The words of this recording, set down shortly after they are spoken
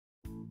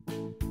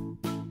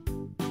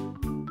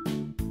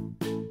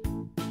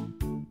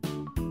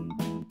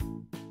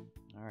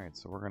Alright,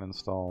 so we're going to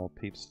install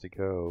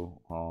Peeps2Go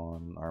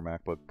on our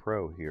MacBook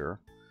Pro here,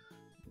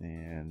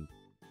 and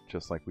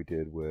just like we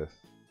did with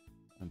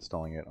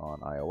installing it on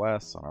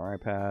iOS, on our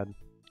iPad,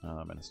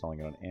 and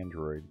installing it on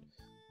Android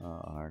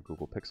on our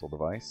Google Pixel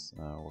device,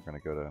 we're going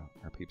to go to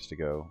our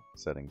Peeps2Go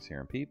settings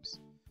here in Peeps,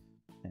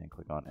 and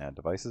click on Add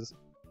Devices.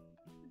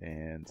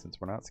 And since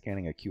we're not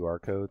scanning a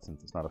QR code,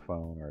 since it's not a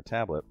phone or a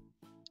tablet,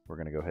 we're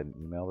going to go ahead and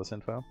email this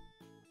info.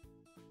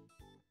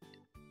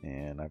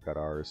 And I've got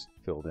ours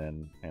filled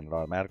in, and it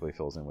automatically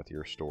fills in with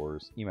your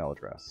store's email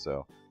address.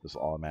 So this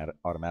will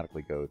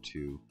automatically go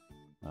to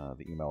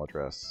the email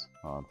address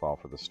on file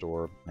for the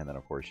store, and then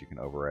of course you can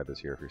override this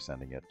here if you're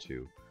sending it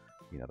to,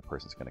 the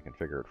person that's going to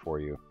configure it for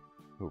you.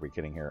 Who are we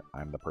kidding here?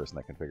 I'm the person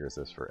that configures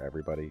this for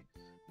everybody,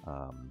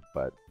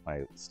 but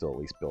I still at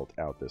least built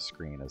out this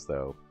screen as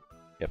though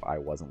if I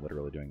wasn't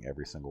literally doing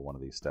every single one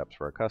of these steps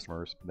for our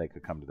customers, they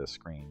could come to this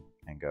screen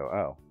and go,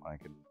 oh, I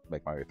could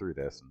make my way through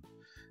this,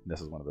 and this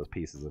is one of those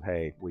pieces of,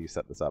 hey, will you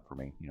set this up for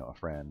me? A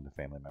friend, a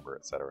family member,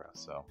 etc.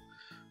 So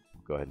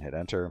we'll go ahead and hit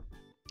enter.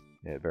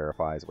 It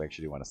verifies we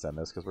actually do want to send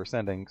this because we're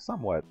sending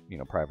somewhat,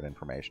 private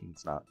information.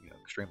 It's not,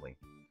 extremely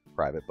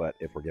private, but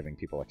if we're giving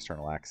people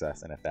external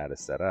access and if that is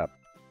set up,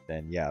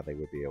 then yeah, they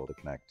would be able to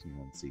connect,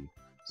 and see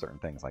certain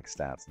things like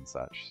stats and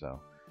such. So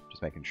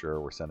just making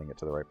sure we're sending it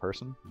to the right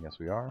person. Yes,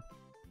 we are.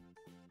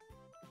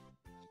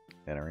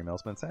 And our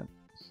email's been sent.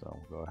 So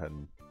we'll go ahead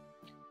and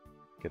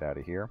get out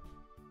of here.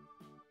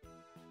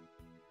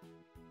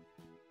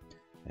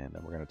 And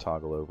then we're going to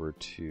toggle over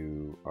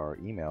to our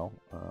email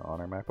on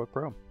our MacBook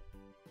Pro.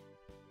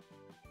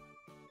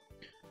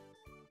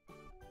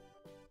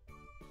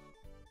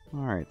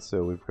 Alright,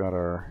 so we've got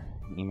our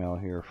email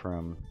here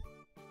from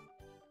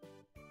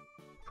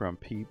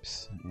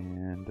Peeps.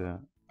 And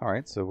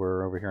alright, so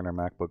we're over here on our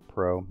MacBook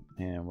Pro,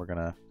 and we're going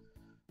to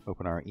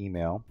open our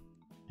email.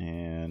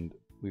 And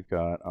we've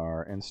got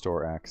our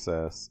in-store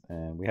access,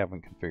 and we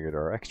haven't configured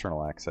our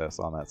external access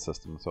on that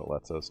system, so it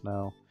lets us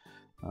know.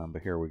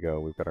 But here we go.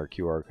 We've got our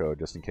QR code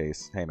just in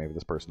case, hey, maybe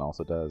this person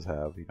also does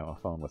have, a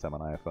phone with them,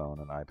 an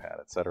iPhone, an iPad,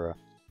 etc.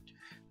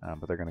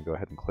 But they're going to go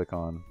ahead and click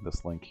on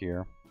this link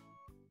here.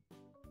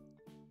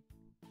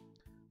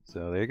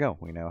 So there you go.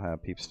 We now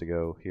have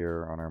Peeps2Go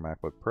here on our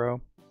MacBook Pro.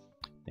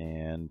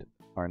 And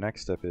our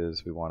next step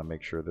is we want to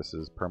make sure this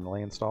is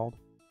permanently installed.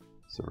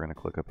 So we're going to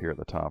click up here at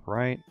the top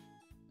right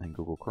in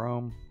Google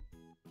Chrome.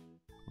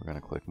 We're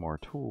going to click More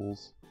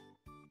Tools.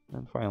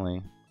 And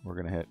finally, we're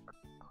going to hit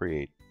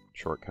Create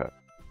Shortcut.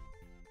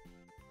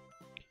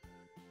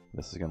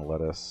 This is going to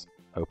let us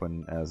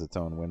open as its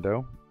own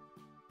window,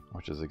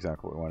 which is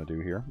exactly what we want to do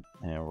here.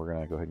 And we're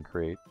going to go ahead and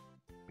create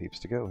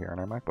Peeps2Go here on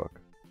our MacBook.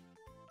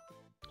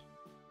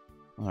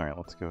 Alright,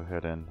 let's go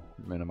ahead and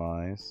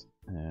minimize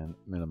and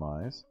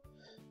minimize.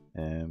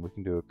 And we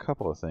can do a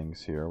couple of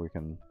things here. We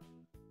can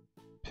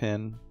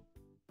pin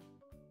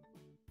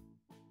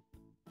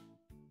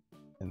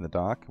in the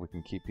dock. We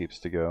can keep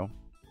Peeps2Go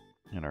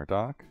in our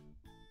dock.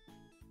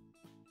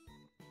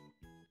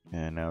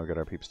 And now we've got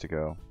our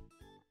Peeps2Go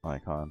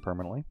icon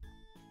permanently.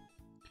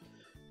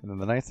 And then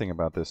the nice thing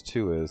about this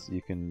too is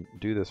you can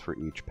do this for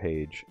each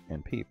page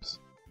in Peeps.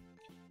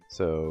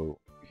 So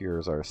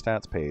here's our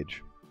stats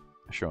page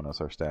showing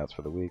us our stats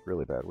for the week.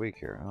 Really bad week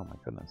here. Oh my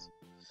goodness.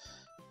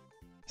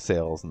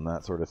 Sales and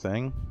that sort of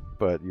thing.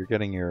 But you're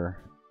getting your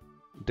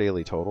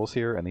daily totals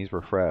here, and these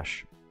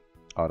refresh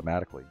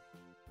automatically.